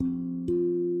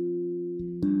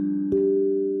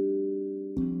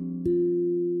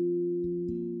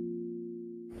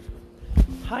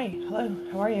Hi, hello,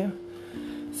 how are you?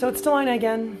 So it's Delina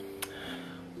again.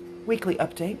 Weekly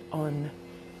update on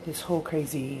this whole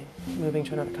crazy moving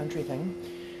to another country thing.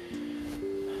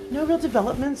 No real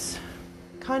developments.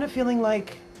 Kind of feeling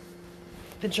like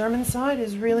the German side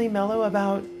is really mellow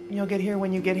about you'll get here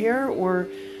when you get here, or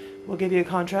we'll give you a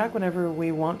contract whenever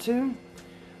we want to.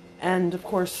 And of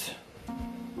course,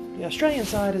 the Australian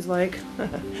side is like,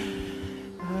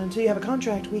 until you have a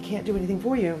contract, we can't do anything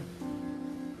for you.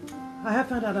 I have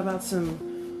found out about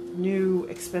some new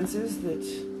expenses that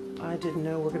I didn't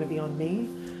know were going to be on me.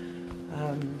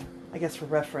 I guess for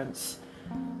reference,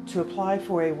 to apply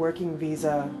for a working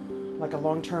visa, like a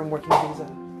long-term working visa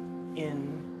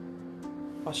in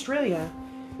Australia,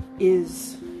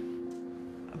 is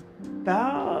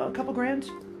about a couple grand,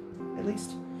 at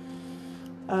least.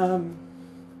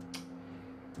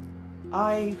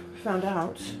 I found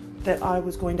out that I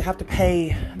was going to have to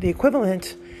pay the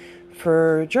equivalent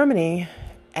for Germany,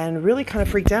 and really kind of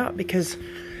freaked out because,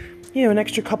 you know, an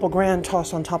extra couple grand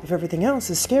tossed on top of everything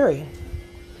else is scary.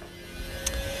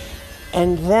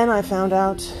 And then I found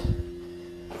out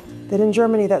that in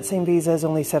Germany that same visa is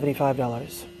only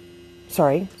 $75.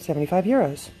 Sorry, 75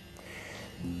 euros.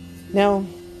 Now,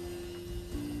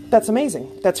 that's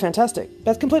amazing. That's fantastic.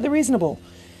 That's completely reasonable.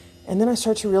 And then I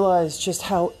start to realize just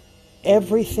how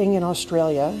everything in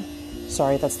Australia,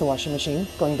 sorry, that's the washing machine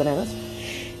going bananas.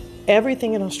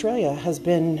 Everything in Australia has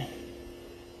been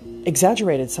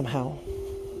exaggerated somehow.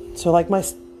 So like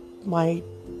my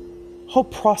whole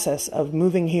process of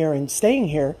moving here and staying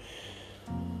here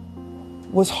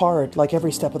was hard, like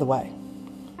every step of the way.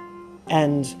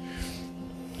 And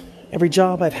every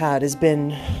job I've had has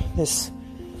been this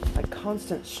like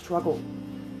constant struggle.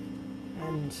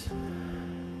 And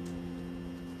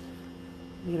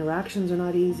the interactions are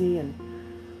not easy, and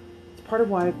it's part of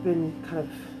why I've been kind of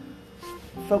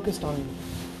focused on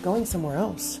going somewhere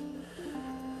else.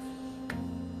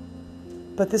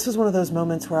 But this was one of those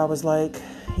moments where I was like,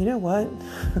 you know what?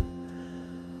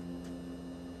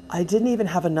 I didn't even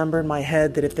have a number in my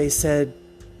head that if they said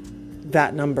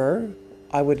that number,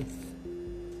 I would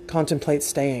contemplate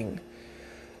staying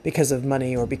because of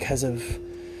money or because of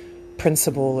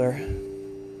principle, or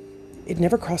it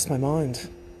never crossed my mind.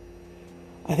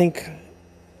 I think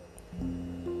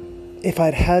if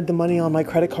I'd had the money on my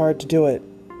credit card to do it,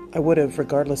 I would have,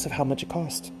 regardless of how much it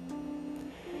cost.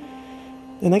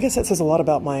 And I guess that says a lot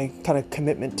about my kind of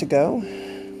commitment to go.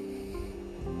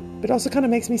 But it also kind of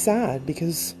makes me sad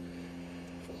because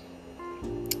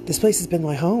this place has been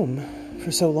my home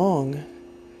for so long.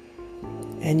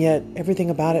 And yet everything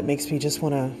about it makes me just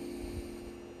want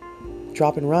to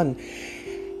drop and run.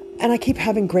 And I keep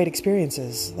having great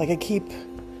experiences. Like I keep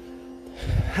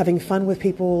having fun with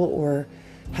people, or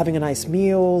having a nice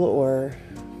meal, or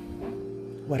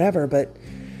whatever, but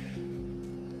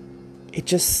it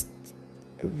just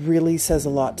really says a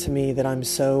lot to me that I'm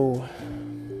so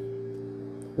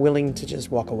willing to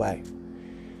just walk away.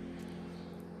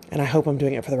 And I hope I'm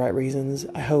doing it for the right reasons.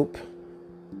 I hope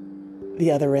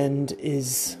the other end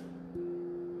is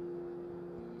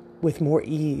with more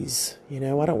ease. You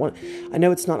know, I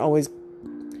know it's not always,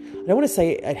 I don't want to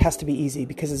say it has to be easy,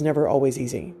 because it's never always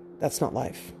easy. That's not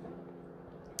life.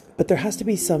 But there has to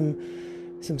be some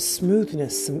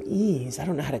smoothness, some ease. I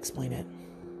don't know how to explain it.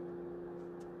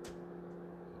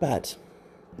 But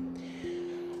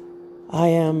I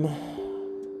am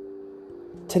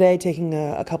today taking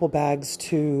a couple bags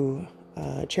to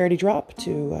charity drop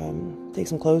to take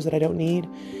some clothes that I don't need,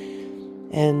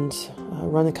 and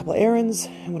run a couple errands.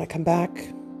 And when I come back,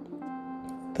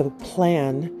 the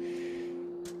plan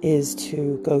is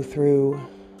to go through,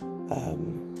 I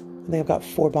think I've got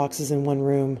 4 boxes in one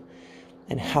room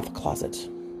and half a closet.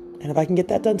 And if I can get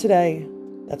that done today,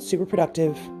 that's super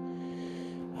productive,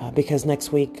 because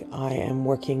next week I am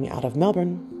working out of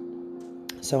Melbourne.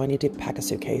 So I need to pack a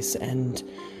suitcase and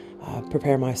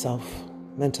prepare myself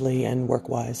mentally and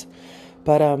work-wise.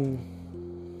 But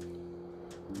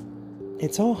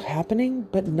it's all happening,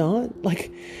 but not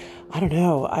like, I don't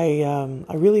know.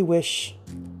 I really wish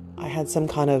I had some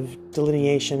kind of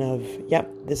delineation of,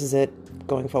 yep, this is it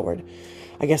going forward.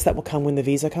 I guess that will come when the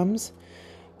visa comes.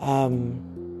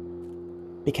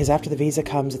 Because after the visa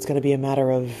comes, it's going to be a matter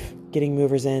of getting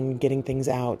movers in, getting things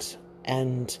out,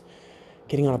 and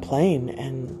getting on a plane.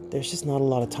 And there's just not a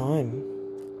lot of time.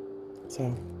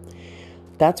 So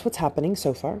that's what's happening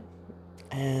so far.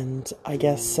 And I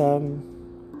guess I'll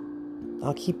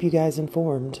keep you guys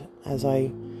informed as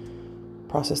I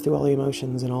process through all the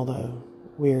emotions and all the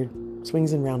weird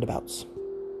swings and roundabouts.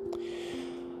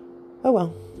 Oh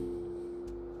well.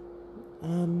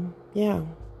 Yeah.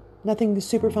 Nothing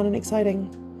super fun and exciting.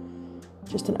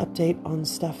 just an update on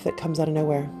stuff that comes out of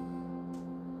nowhere.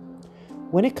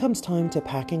 When it comes time to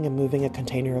packing and moving a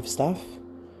container of stuff,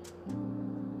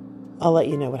 I'll let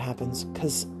you know what happens,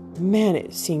 because, man,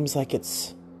 it seems like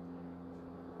it's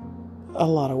a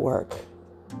lot of work,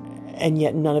 and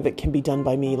yet none of it can be done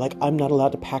by me. Like, I'm not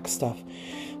allowed to pack stuff,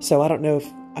 so I don't know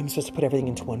if I'm supposed to put everything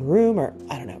into one room, or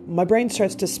I don't know. My brain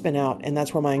starts to spin out, and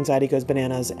that's where my anxiety goes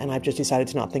bananas, and I've just decided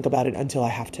to not think about it until I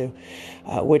have to,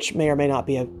 which may or may not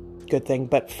be a good thing.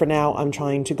 But for now, I'm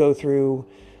trying to go through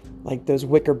like those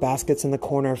wicker baskets in the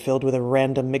corner filled with a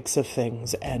random mix of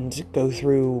things, and go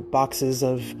through boxes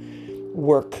of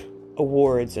work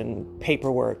awards and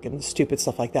paperwork and stupid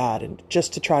stuff like that, and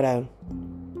just to try to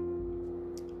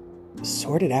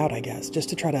sort it out, I guess, just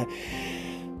to try to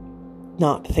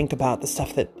not think about the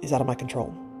stuff that is out of my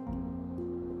control.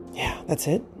 Yeah, that's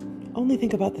it. Only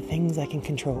think about the things I can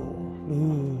control.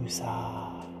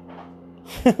 Woosah.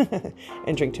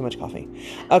 And drink too much coffee.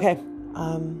 Okay,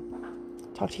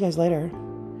 talk to you guys later.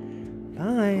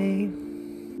 Bye.